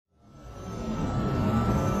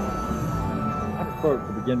quote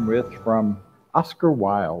to begin with from Oscar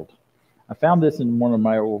Wilde. I found this in one of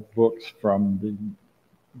my old books from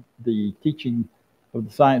the teaching of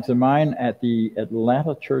the science of mind at the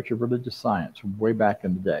Atlanta Church of Religious Science way back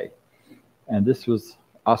in the day. And this was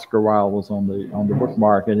Oscar Wilde was on the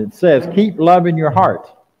bookmark, and it says, "Keep love in your heart.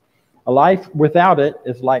 A life without it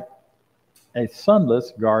is like a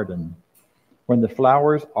sunless garden when the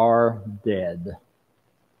flowers are dead.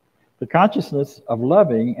 The consciousness of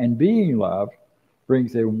loving and being loved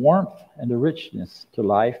brings a warmth and a richness to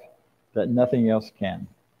life that nothing else can."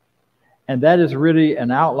 And that is really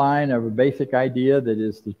an outline of a basic idea that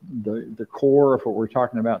is the core of what we're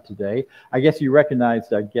talking about today. I guess you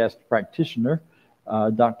recognized our guest practitioner,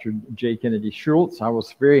 Dr. J. Kennedy Shultz. I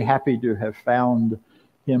was very happy to have found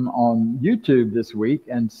him on YouTube this week,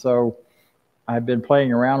 and so I've been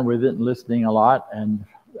playing around with it and listening a lot, and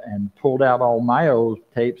pulled out all my old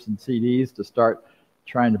tapes and CDs to start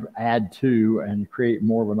trying to add to and create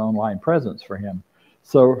more of an online presence for him.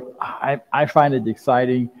 So I find it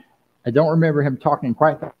exciting. I don't remember him talking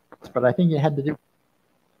quite that fast, but I think it had to do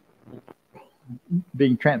with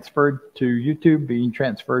being transferred to YouTube, being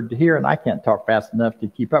transferred to here, and I can't talk fast enough to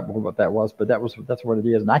keep up with what that was, but that's what it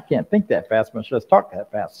is, and I can't think that fast, much less talk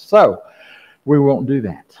that fast. So we won't do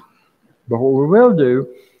that. But what we will do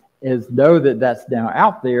is know that that's now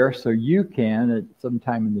out there, so you can at some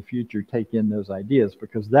time in the future take in those ideas,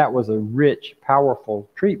 because that was a rich, powerful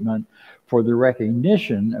treatment for the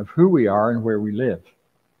recognition of who we are and where we live.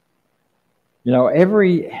 You know,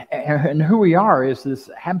 and who we are is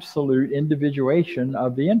this absolute individuation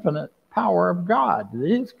of the infinite power of God that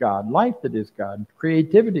is God, life that is God,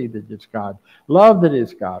 creativity that is God, love that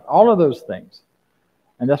is God, all of those things.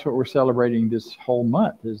 And that's what we're celebrating this whole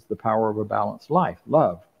month, is the power of a balanced life,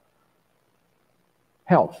 love,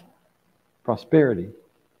 health, prosperity,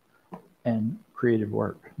 and creative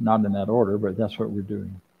work. Not in that order, but that's what we're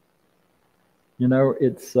doing. You know,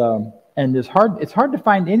 and it's hard to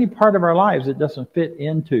find any part of our lives that doesn't fit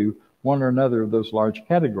into one or another of those large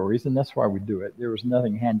categories, and that's why we do it. There was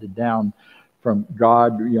nothing handed down from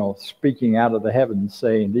God, you know, speaking out of the heavens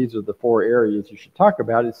saying these are the 4 areas you should talk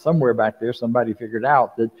about. It's somewhere back there. Somebody figured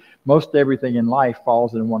out that most everything in life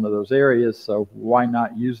falls in one of those areas, so why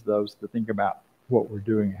not use those to think about what we're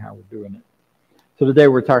doing and how we're doing it. So today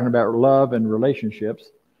we're talking about love and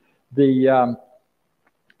relationships.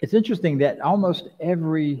 It's interesting that almost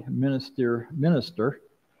every minister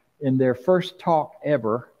in their first talk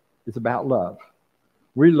ever is about love.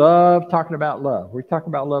 We love talking about love. We talk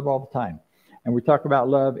about love all the time. And we talk about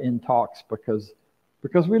love in talks because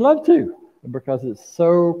we love to, because it's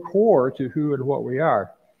so core to who and what we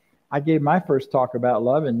are. I gave my first talk about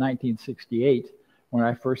love in 1968 when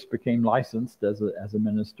I first became licensed as a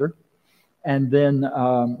minister. And then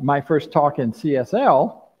my first talk in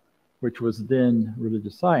CSL, which was then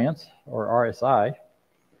Religious Science, or RSI,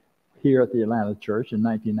 here at the Atlanta Church in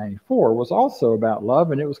 1994, was also about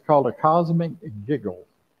love, and it was called A Cosmic Giggle.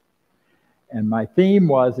 And my theme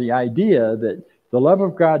was the idea that the love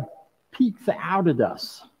of God peeks out at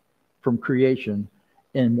us from creation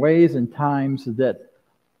in ways and times that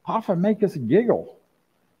often make us giggle.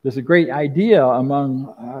 There's a great idea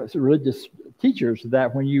among religious teachers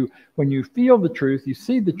that when you feel the truth, you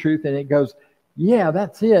see the truth, and it goes, yeah,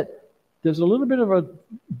 that's it. There's a little bit of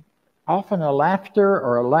often a laughter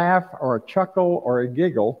or a laugh or a chuckle or a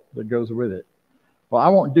giggle that goes with it. Well, I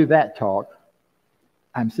won't do that talk.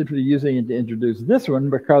 I'm simply using it to introduce this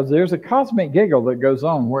one because there's a cosmic giggle that goes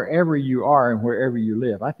on wherever you are and wherever you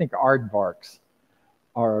live. I think aardvarks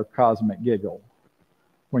are a cosmic giggle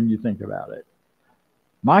when you think about it.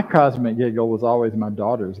 My cosmic giggle was always my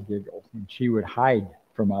daughter's giggle, and she would hide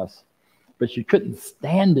from us. But she couldn't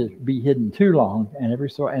stand to be hidden too long,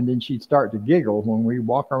 and then she'd start to giggle when we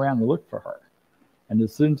walk around and look for her. And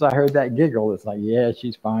as soon as I heard that giggle, it's like, yeah,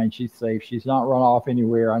 she's fine, she's safe, she's not run off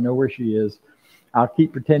anywhere, I know where she is. I'll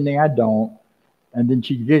keep pretending I don't. And then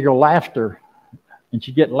she'd giggle laughter, and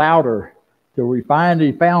she'd get louder till we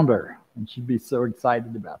finally found her. And she'd be so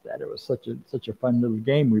excited about that. It was such a fun little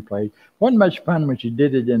game we played. Wasn't much fun when she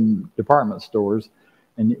did it in department stores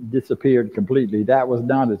and it disappeared completely. That was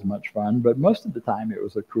not as much fun, but most of the time it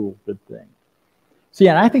was a cool, good thing. See,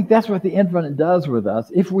 and I think that's what the infinite does with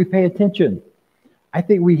us if we pay attention. I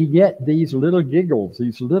think we get these little giggles,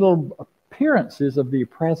 these little appearances of the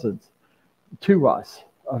presence to us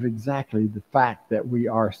of exactly the fact that we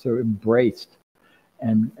are so embraced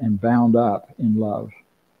and bound up in love.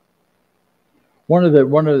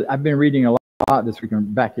 I've been reading a lot this week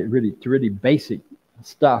back at really basic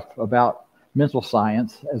stuff about mental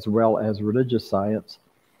science as well as religious science.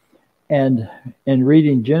 And in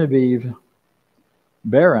reading Genevieve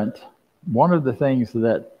Berendt, one of the things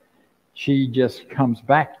that she just comes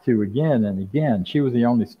back to again and again, she was the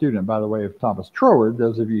only student, by the way, of Thomas Troward,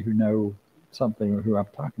 those of you who know something of who I'm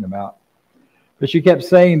talking about. But she kept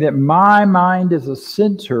saying that my mind is a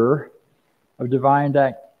center of divine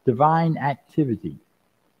activity.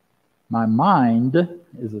 My mind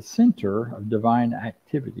is a center of divine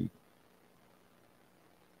activity.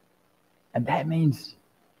 And that means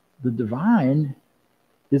the divine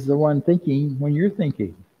is the one thinking when you're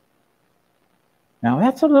thinking. Now,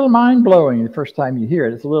 that's a little mind-blowing the first time you hear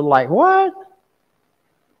it. It's a little like, what?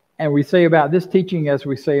 And we say about this teaching as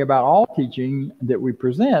we say about all teaching that we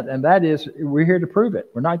present, and that is we're here to prove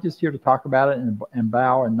it. We're not just here to talk about it and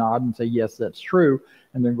bow and nod and say, yes, that's true,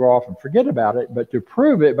 and then go off and forget about it, but to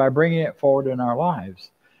prove it by bringing it forward in our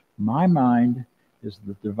lives. My mind is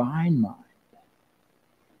the divine mind.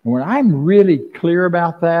 And when I'm really clear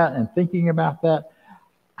about that and thinking about that,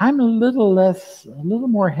 I'm a little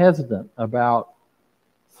more hesitant about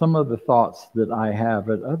some of the thoughts that I have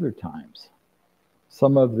at other times.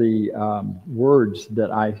 Some of the words that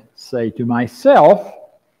I say to myself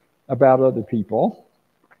about other people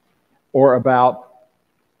or about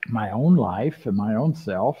my own life and my own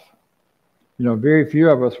self. You know, very few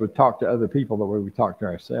of us would talk to other people the way we talk to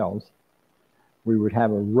ourselves. We would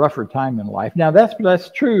have a rougher time in life. Now, that's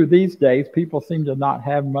true these days. People seem to not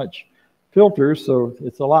have much filters, so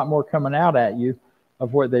it's a lot more coming out at you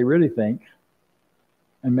of what they really think.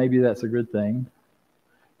 And maybe that's a good thing.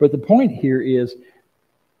 But the point here is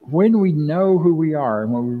when we know who we are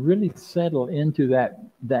and when we really settle into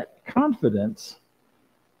that confidence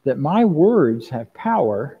that my words have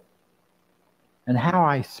power and how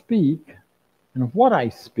I speak and what I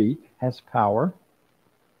speak has power,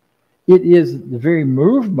 it is the very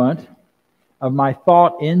movement of my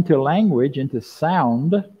thought into language, into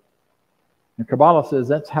sound. And Kabbalah says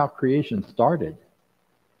that's how creation started,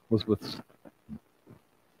 was with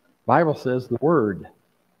Bible says the word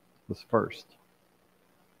was first.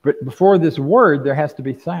 But before this word, there has to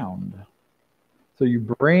be sound. So you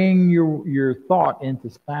bring your thought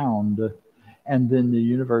into sound, and then the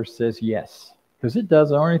universe says yes. Because it does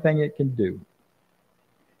the only thing it can do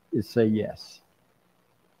is say yes.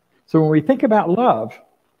 So when we think about love,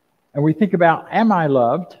 and we think about, am I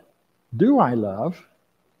loved? Do I love?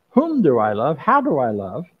 Whom do I love? How do I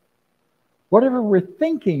love? Whatever we're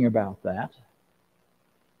thinking about that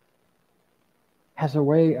has a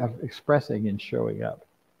way of expressing and showing up.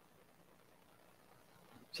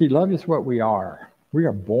 See, love is what we are. We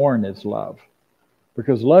are born as love.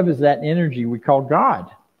 Because love is that energy we call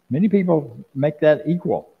God. Many people make that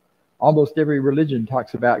equal. Almost every religion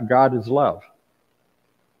talks about God as love.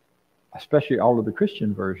 Especially all of the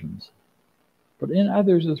Christian versions. But in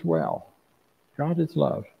others as well. God is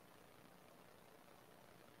love.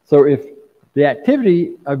 So if the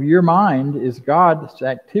activity of your mind is God's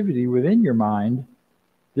activity within your mind,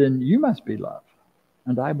 then you must be love,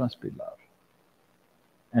 and I must be love.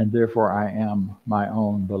 And therefore I am my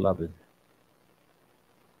own beloved.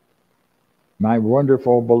 My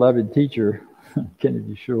wonderful beloved teacher,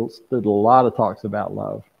 Kennedy Shultz, did a lot of talks about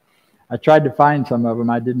love. I tried to find some of them.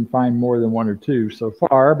 I didn't find more than one or two so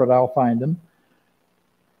far, but I'll find them.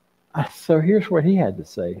 So here's what he had to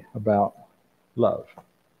say about love.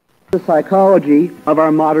 The psychology of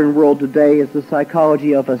our modern world today is the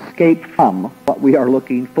psychology of escape from what we are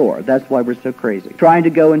looking for. That's why we're so crazy. Trying to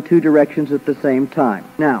go in two directions at the same time.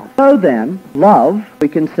 Now, so then, love, we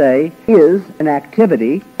can say, is an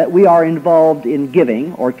activity that we are involved in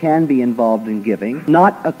giving, or can be involved in giving,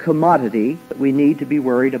 not a commodity that we need to be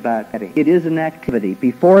worried about getting. It is an activity.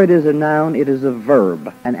 Before it is a noun, it is a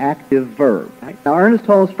verb, an active verb. Right? Now, Ernest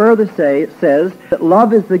Holmes further says that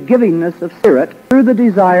love is the givingness of spirit through the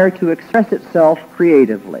desire to express itself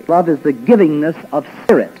creatively. Love is the givingness of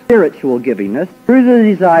spirit, spiritual givingness, through the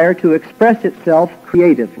desire to express itself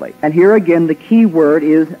creatively. And here again the key word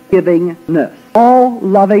is givingness. All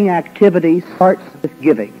loving activity starts with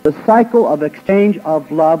giving. The cycle of exchange of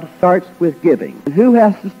love starts with giving. And who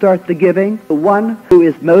has to start the giving? The one who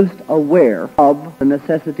is most aware of the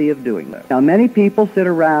necessity of doing that. Now, many people sit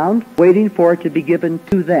around waiting for it to be given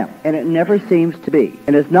to them, and it never seems to be.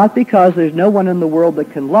 And it's not because there's no one in the world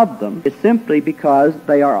that can love them. It's simply because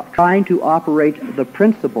they are trying to operate the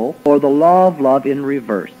principle or the law of love in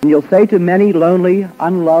reverse. And you'll say to many lonely,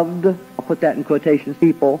 unloved put that in quotations,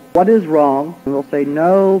 people, what is wrong? And we'll say,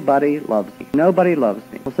 nobody loves me. Nobody loves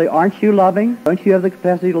me. We'll say, aren't you loving? Don't you have the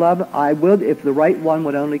capacity to love? I would if the right one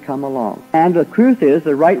would only come along. And the truth is,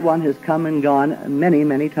 the right one has come and gone many,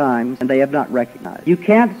 many times, and they have not recognized. You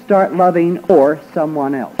can't start loving for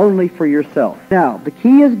someone else, only for yourself. Now, the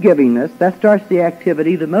key is givingness. That starts the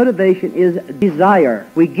activity. The motivation is desire.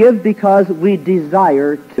 We give because we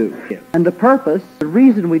desire to give. And the purpose, the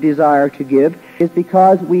reason we desire to give, is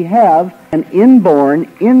because we have an inborn,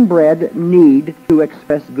 inbred need to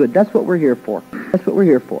express good. That's what we're here for. That's what we're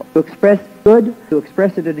here for. To express good, to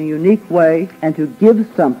express it in a unique way, and to give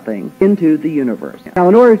something into the universe. Now,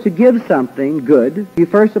 in order to give something good, you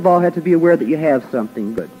first of all have to be aware that you have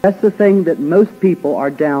something good. That's the thing that most people are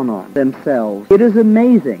down on themselves. It is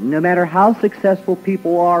amazing, no matter how successful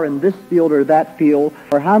people are in this field or that field,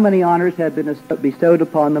 or how many honors have been bestowed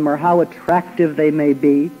upon them, or how attractive they may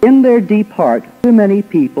be, in their deep heart, too many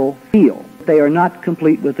people feel they are not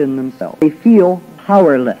complete within themselves. They feel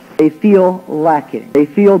powerless. They feel lacking. They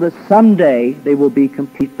feel that someday they will be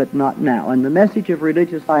complete, but not now. And the message of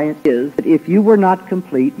religious science is that if you were not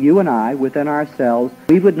complete, you and I, within ourselves,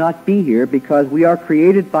 we would not be here, because we are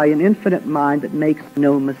created by an infinite mind that makes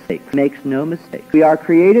no mistake. Makes no mistake. We are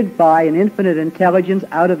created by an infinite intelligence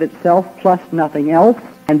out of itself plus nothing else.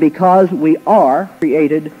 And because we are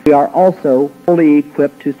created, we are also fully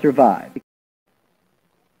equipped to survive.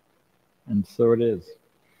 And so it is.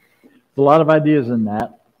 There's a lot of ideas in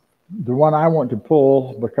that. The one I want to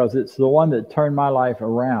pull, because it's the one that turned my life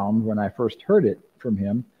around when I first heard it from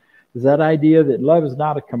him, is that idea that love is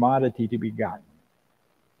not a commodity to be gotten.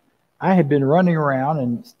 I had been running around,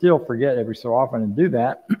 and still forget every so often and do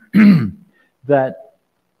that, that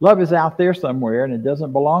love is out there somewhere and it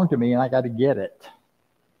doesn't belong to me, and I got to get it.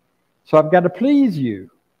 So I've got to please you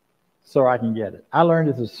so I can get it. I learned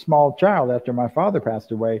as a small child after my father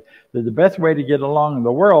passed away that the best way to get along in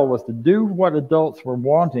the world was to do what adults were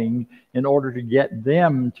wanting in order to get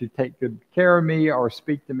them to take good care of me or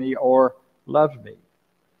speak to me or love me.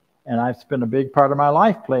 And I've spent a big part of my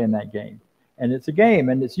life playing that game. And it's a game,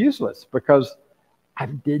 and it's useless because I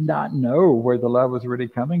did not know where the love was really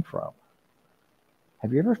coming from.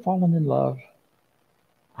 Have you ever fallen in love?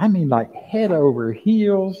 I mean, like head over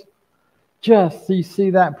heels. Just you see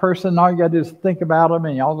that person, all you got to do is think about them,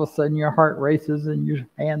 and all of a sudden your heart races and your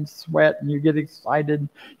hands sweat and you get excited.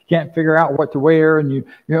 You can't figure out what to wear, and you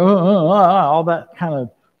all that kind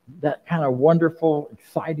of wonderful,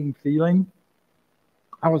 exciting feeling.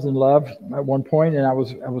 I was in love at one point, and I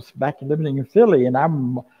was back living in Philly, and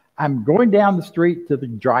I'm going down the street to the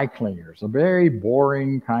dry cleaners, a very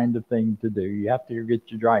boring kind of thing to do. You have to get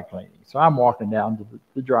your dry cleaning. So I'm walking down to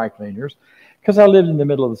the dry cleaners, because I lived in the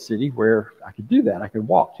middle of the city where I could do that. I could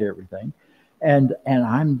walk to everything. And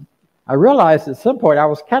I realized at some point I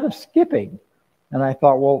was kind of skipping. And I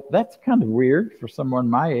thought, well, that's kind of weird for someone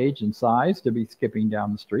my age and size to be skipping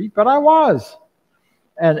down the street. But I was.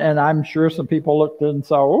 And I'm sure some people looked and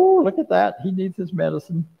saw, oh, look at that. He needs his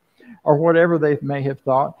medicine, or whatever they may have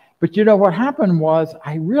thought. But you know what happened was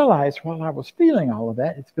I realized while I was feeling all of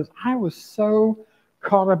that, it's because I was so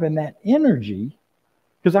caught up in that energy,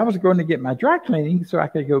 because I was going to get my dry cleaning so I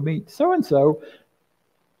could go meet so-and-so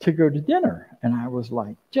to go to dinner. And I was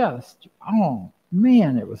like, oh,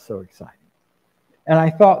 man, it was so exciting. And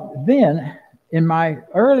I thought then, in my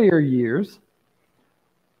earlier years,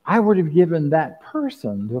 I would have given that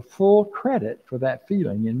person the full credit for that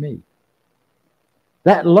feeling in me.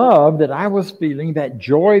 That love that I was feeling, that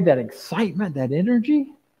joy, that excitement, that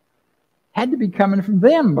energy, had to be coming from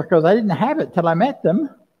them, because I didn't have it till I met them.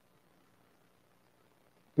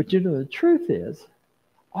 But you know, the truth is,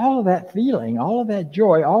 all of that feeling, all of that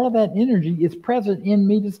joy, all of that energy is present in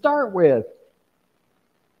me to start with.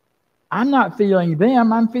 I'm not feeling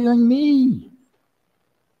them, I'm feeling me.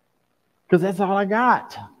 Because that's all I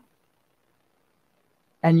got.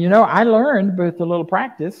 And you know, I learned with a little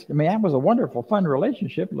practice. I mean, that was a wonderful, fun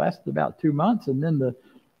relationship. It lasted about 2 months, and then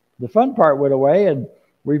the fun part went away, and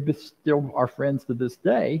we still are friends to this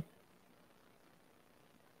day.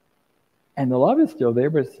 And the love is still there,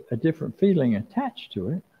 but it's a different feeling attached to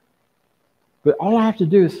it. But all I have to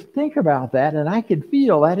do is think about that, and I can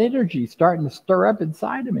feel that energy starting to stir up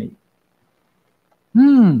inside of me.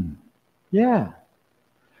 Yeah.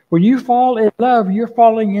 When you fall in love, you're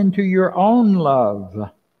falling into your own love,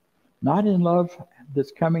 not in love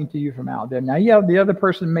that's coming to you from out there. Now, yeah, the other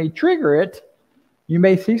person may trigger it. You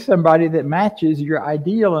may see somebody that matches your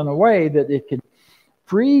ideal in a way that it can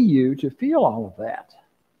free you to feel all of that.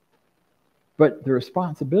 But the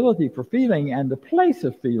responsibility for feeling and the place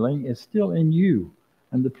of feeling is still in you.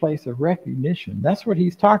 and the place of recognition. That's what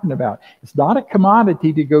he's talking about. It's not a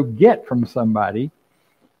commodity to go get from somebody.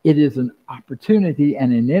 It is an opportunity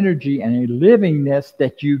and an energy and a livingness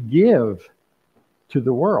that you give to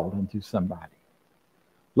the world and to somebody.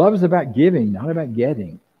 Love is about giving, not about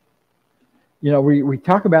getting. You know, we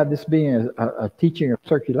talk about this being a teaching of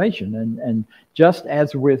circulation, and just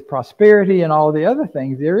as with prosperity and all the other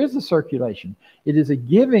things, there is a circulation. It is a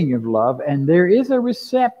giving of love, and there is a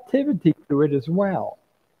receptivity to it as well.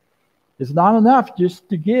 It's not enough just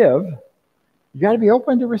to give. You got to be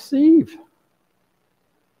open to receive.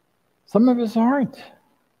 Some of us aren't.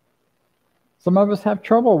 Some of us have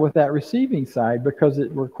trouble with that receiving side because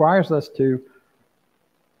it requires us to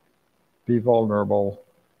be vulnerable.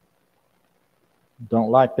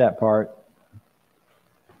 Don't like that part.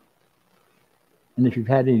 And if you've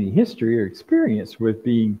had any history or experience with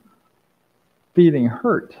feeling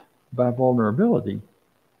hurt by vulnerability,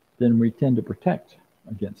 then we tend to protect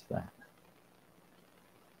against that.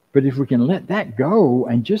 But if we can let that go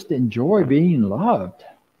and just enjoy being loved,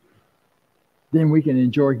 then we can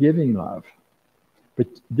enjoy giving love. But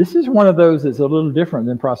this is one of those that's a little different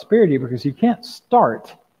than prosperity, because you can't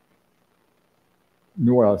start,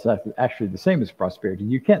 well, it's actually the same as prosperity.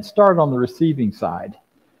 You can't start on the receiving side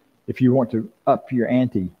if you want to up your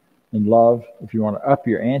ante in love, if you want to up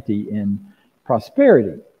your ante in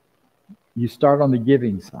prosperity. You start on the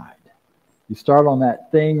giving side. You start on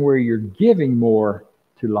that thing where you're giving more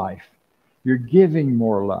to life. You're giving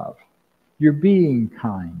more love. You're being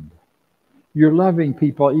kind. You're loving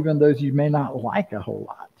people, even those you may not like a whole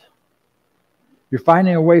lot. You're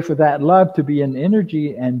finding a way for that love to be an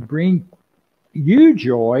energy and bring you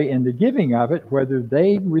joy in the giving of it, whether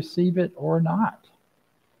they receive it or not.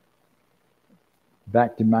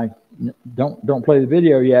 Back to my, don't play the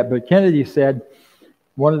video yet, but Kennedy said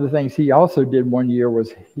one of the things he also did one year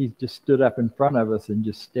was he just stood up in front of us and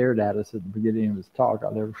just stared at us at the beginning of his talk.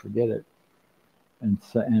 I'll never forget it.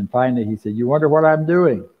 And finally he said, "You wonder what I'm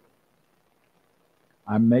doing?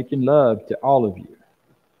 I'm making love to all of you."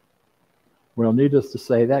 Well, needless to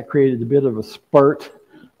say, that created a bit of a spurt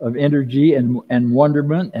of energy and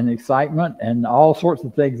wonderment and excitement and all sorts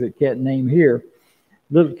of things that can't name here.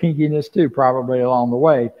 Little kinkiness too, probably along the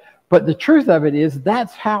way. But the truth of it is,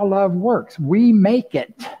 that's how love works. We make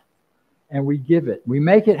it and we give it. We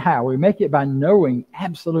make it how? We make it by knowing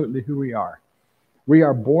absolutely who we are. We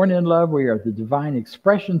are born in love. We are the divine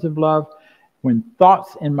expressions of love. When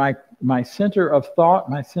thoughts in my center of thought,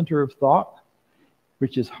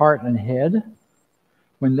 which is heart and head,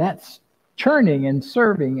 when that's churning and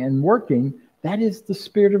serving and working, that is the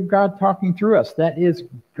Spirit of God talking through us. That is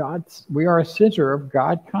God's, we are a center of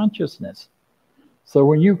God consciousness. So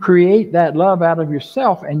when you create that love out of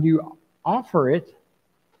yourself and you offer it,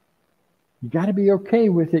 you got to be okay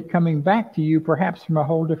with it coming back to you, perhaps from a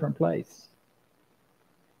whole different place,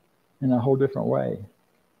 in a whole different way.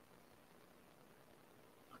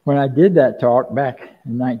 When I did that talk back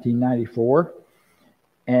in 1994,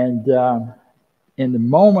 and in the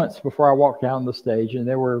moments before I walked down the stage, and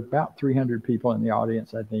there were about 300 people in the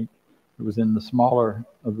audience, I think. It was in the smaller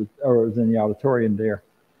of the, or it was in the auditorium there.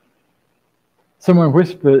 Someone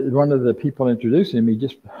whispered, one of the people introducing me,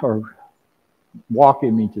 or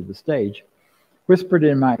walking me to the stage, whispered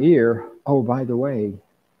in my ear, "Oh, by the way,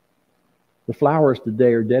 the flowers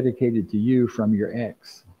today are dedicated to you from your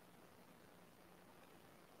ex."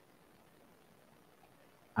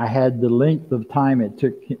 I had the length of time it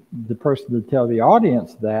took the person to tell the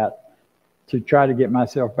audience that to try to get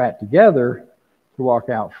myself back together to walk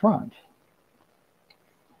out front.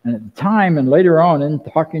 And at the time and later on, in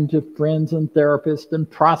talking to friends and therapists and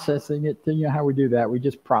processing it, you know how we do that. We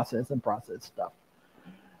just process stuff.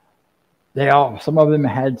 Some of them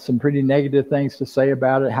had some pretty negative things to say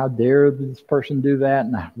about it. How dare this person do that?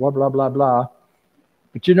 And blah, blah, blah, blah.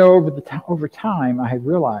 But you know, over time, I had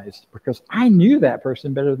realized, because I knew that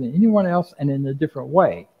person better than anyone else and in a different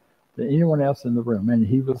way than anyone else in the room. And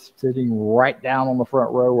he was sitting right down on the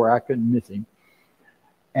front row where I couldn't miss him.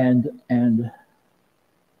 And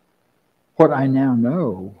what I now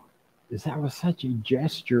know is that was such a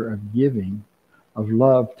gesture of giving, of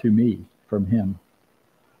love to me from him,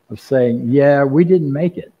 of saying, yeah, we didn't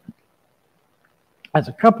make it as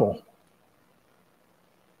a couple,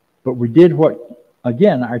 but we did what,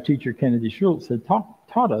 again, our teacher Kennedy Shultz had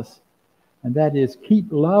taught us, and that is keep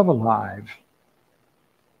love alive,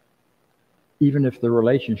 even if the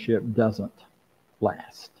relationship doesn't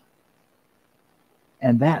last.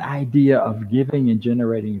 And that idea of giving and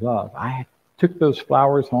generating love, I took those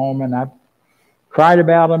flowers home and I cried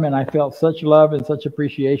about them, and I felt such love and such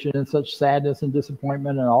appreciation and such sadness and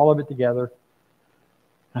disappointment and all of it together.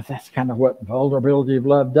 That's kind of what vulnerability of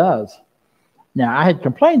love does. Now, I had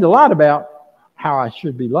complained a lot about how I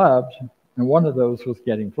should be loved, and one of those was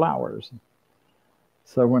getting flowers.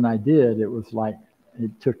 So when I did, it was like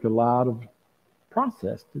it took a lot of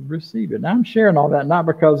process to receive it. Now, I'm sharing all that not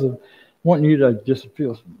because of wanting you to just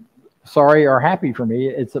feel sorry or happy for me.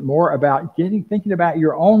 It's more about thinking about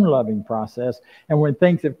your own loving process, and when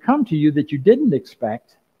things have come to you that you didn't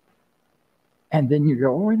expect, and then you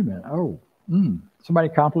go, oh, wait a minute, somebody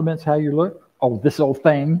compliments how you look. Oh, this old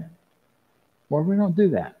thing. Well, we don't do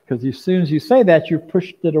that, because as soon as you say that, you've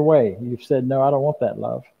pushed it away. You've said, no, I don't want that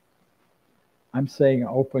love. I'm saying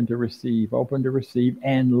open to receive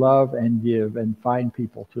and love and give and find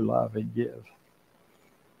people to love and give.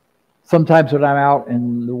 Sometimes when I'm out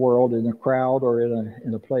in the world, in a crowd or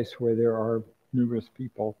in a place where there are numerous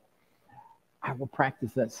people, I will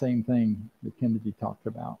practice that same thing that Kennedy talked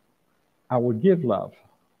about. I will give love.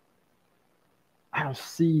 I'll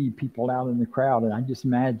see people out in the crowd, and I just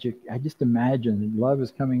imagine that love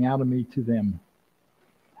is coming out of me to them.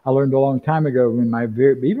 I learned a long time ago,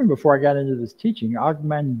 even before I got into this teaching,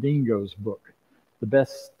 Deen's book,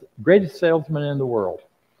 greatest salesman in the world,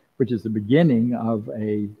 which is the beginning of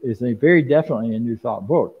very definitely a New Thought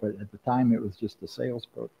book, but at the time it was just a sales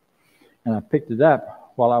book. And I picked it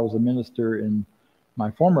up while I was a minister in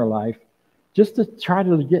my former life, just to try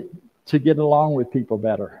to get along with people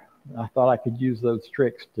better. I thought I could use those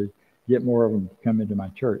tricks to get more of them to come into my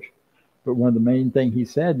church. But one of the main things he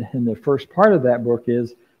said in the first part of that book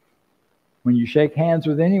is, when you shake hands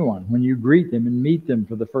with anyone, when you greet them and meet them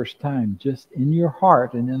for the first time, just in your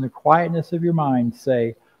heart and in the quietness of your mind,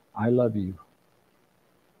 say, I love you,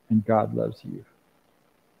 and God loves you.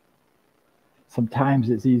 Sometimes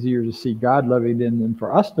it's easier to see God loving them than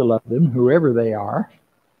for us to love them, whoever they are,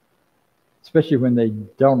 especially when they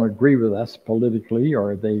don't agree with us politically,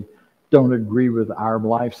 or they don't agree with our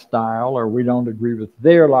lifestyle, or we don't agree with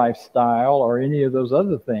their lifestyle, or any of those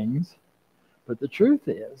other things. But the truth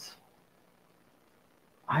is,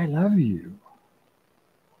 I love you.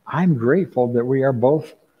 I'm grateful that we are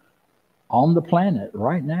both on the planet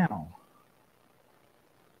right now.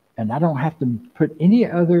 And I don't have to put any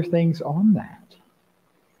other things on that.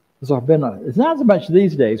 So it's not so much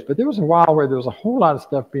these days, but there was a while where there was a whole lot of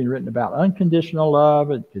stuff being written about unconditional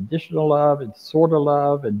love and conditional love and sort of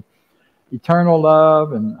love and eternal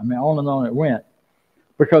love, and on and on it went.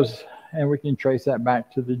 And we can trace that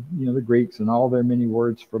back to the Greeks and all their many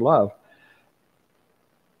words for love.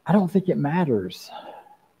 I don't think it matters.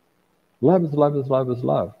 Love is love is love is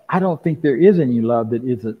love. I don't think there is any love that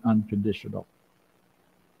isn't unconditional,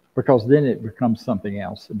 because then it becomes something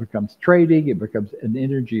else. It becomes trading. It becomes an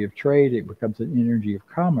energy of trade. It becomes an energy of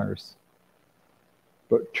commerce.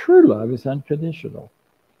 But true love is unconditional.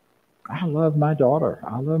 I love my daughter.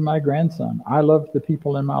 I love my grandson. I love the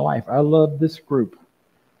people in my life. I love this group.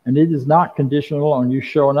 And it is not conditional on you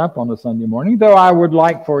showing up on a Sunday morning, though I would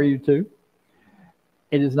like for you to.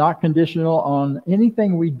 It is not conditional on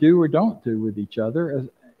anything we do or don't do with each other,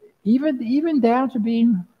 even down to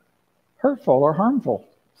being hurtful or harmful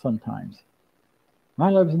sometimes. My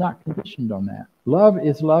love is not conditioned on that. Love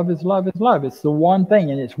is love is love is love. It's the one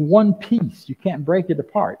thing, and it's one piece. You can't break it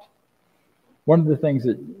apart. One of the things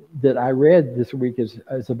that I read this week is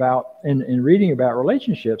about, in reading about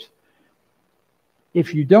relationships,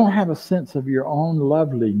 if you don't have a sense of your own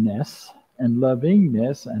loveliness and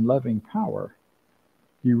lovingness and loving power,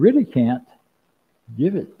 you really can't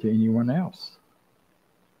give it to anyone else.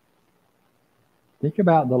 Think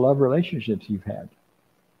about the love relationships you've had.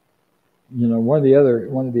 One of the other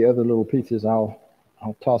little pieces I'll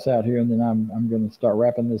toss out here, and then I'm going to start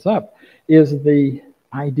wrapping this up, is the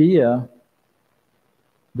idea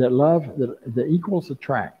that love, that equals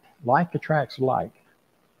attract. Like attracts like.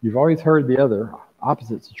 You've always heard the other,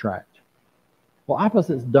 opposites attract. Well,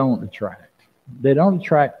 opposites don't attract. They don't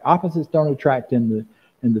attract. Opposites don't attract in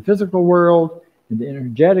the physical world, in the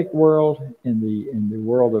energetic world, in the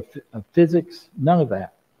world of physics. None of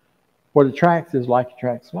that. What attracts is like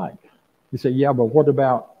attracts like. You say, yeah, but what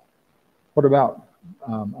about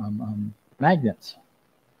magnets?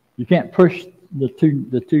 You can't push the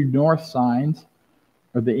two north signs,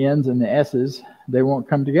 or the N's and the S's. They won't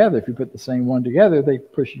come together. If you put the same one together, they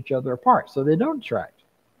push each other apart, so they don't attract.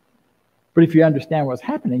 But if you understand what's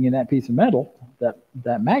happening in that piece of metal,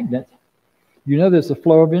 that magnet, there's a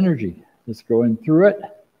flow of energy that's going through it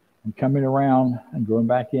and coming around and going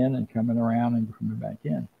back in and coming around and coming back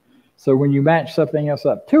in. So when you match something else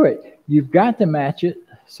up to it, you've got to match it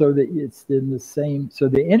so that it's in the same, so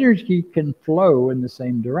the energy can flow in the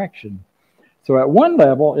same direction. So at one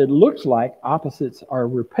level, it looks like opposites are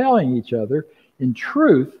repelling each other. In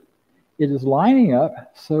truth, it is lining up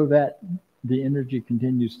so that the energy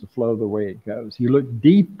continues to flow the way it goes. You look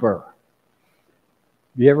deeper.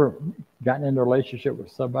 You ever gotten into a relationship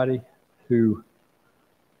with somebody who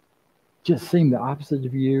just seemed the opposite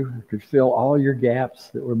of you, could fill all your gaps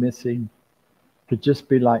that were missing, could just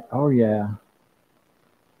be like, oh yeah.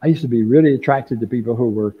 I used to be really attracted to people who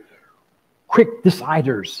were quick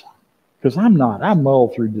deciders, because I'm not. I mull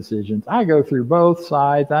through decisions. I go through both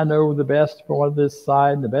sides. I know the best one of this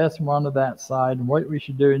side and the best one of that side, and what we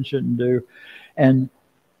should do and shouldn't do, and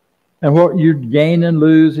what you gain and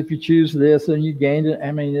lose if you choose this, and you gain it.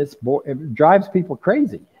 I mean, it drives people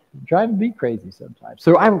crazy. It drives me crazy sometimes.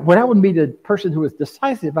 So when I wouldn't be the person who was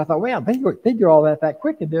decisive, I thought, well, they do all that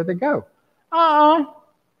quick, and there they go.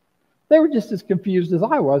 They were just as confused as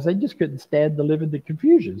I was. They just couldn't stand to live in the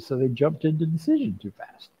confusion, so they jumped into decision too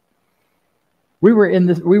fast. We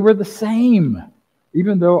were the same,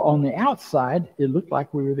 even though on the outside it looked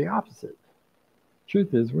like we were the opposite.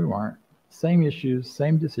 Truth is, we weren't. Same issues,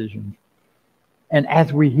 same decisions. And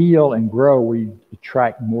as we heal and grow, we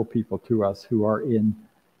attract more people to us who are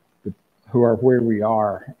where we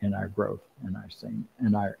are in our growth and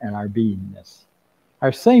our beingness,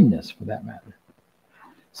 our sameness, for that matter.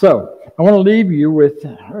 So I want to leave you with,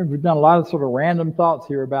 we've done a lot of sort of random thoughts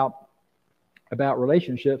here about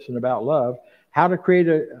relationships and about love. How to create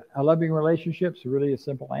a loving relationship is really a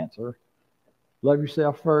simple answer. Love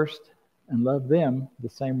yourself first and love them the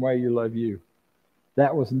same way you love you.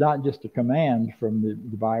 That was not just a command from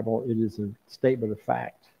the Bible. It is a statement of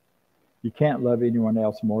fact. You can't love anyone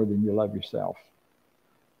else more than you love yourself.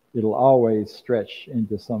 It'll always stretch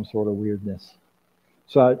into some sort of weirdness.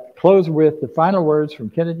 So I close with the final words from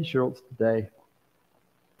Kennedy Shultz today.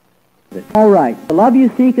 All right. The love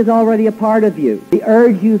you seek is already a part of you. The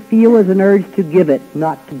urge you feel is an urge to give it,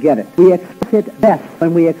 not to get it. We express it best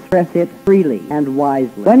when we express it freely and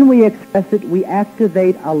wisely. When we express it, we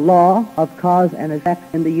activate a law of cause and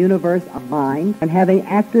effect in the universe of mind, and having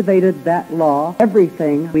activated that law,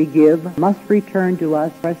 everything we give must return to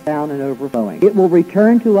us pressed down and overflowing. It will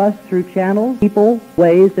return to us through channels, people,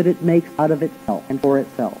 ways that it makes out of itself and for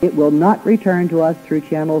itself. It will not return to us through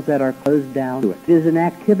channels that are closed down to it. It is an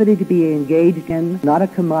activity to be engaged in, not a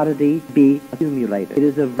commodity to be accumulated. It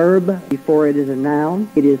is a verb before it is a noun.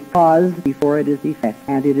 It is cause before it is effect,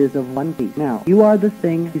 and it is of one piece. Now, you are the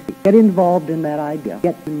thing you see. Get involved in that idea.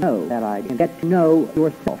 Get to know that idea. And get to know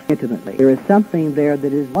yourself intimately. There is something there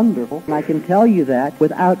that is wonderful, and I can tell you that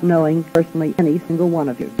without knowing personally any single one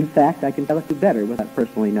of you. In fact, I can tell it you better without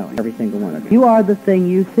personally knowing every single one of you. You are the thing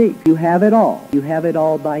you seek. You have it all. You have it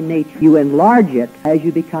all by nature. You enlarge it as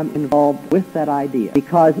you become involved with that idea,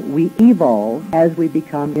 because we evolve as we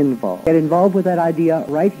become involved. Get involved with that idea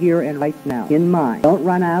right here and right now, in mind. Don't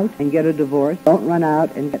run out and get a divorce. Don't run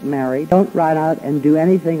out and get married. Don't run out and do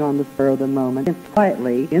anything on the spur of the moment. And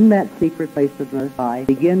quietly, in that secret place of the Most High,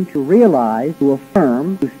 begin to realize, to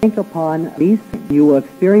affirm, to think upon these things. You will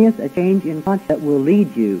experience a change in conscience that will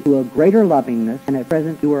lead you to a greater lovingness than at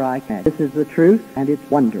present you or I can. This is the truth, and it's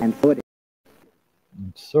wonder. And so it is.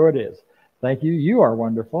 So it is. Thank you. You are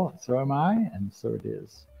wonderful. So am I, and so it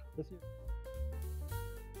is.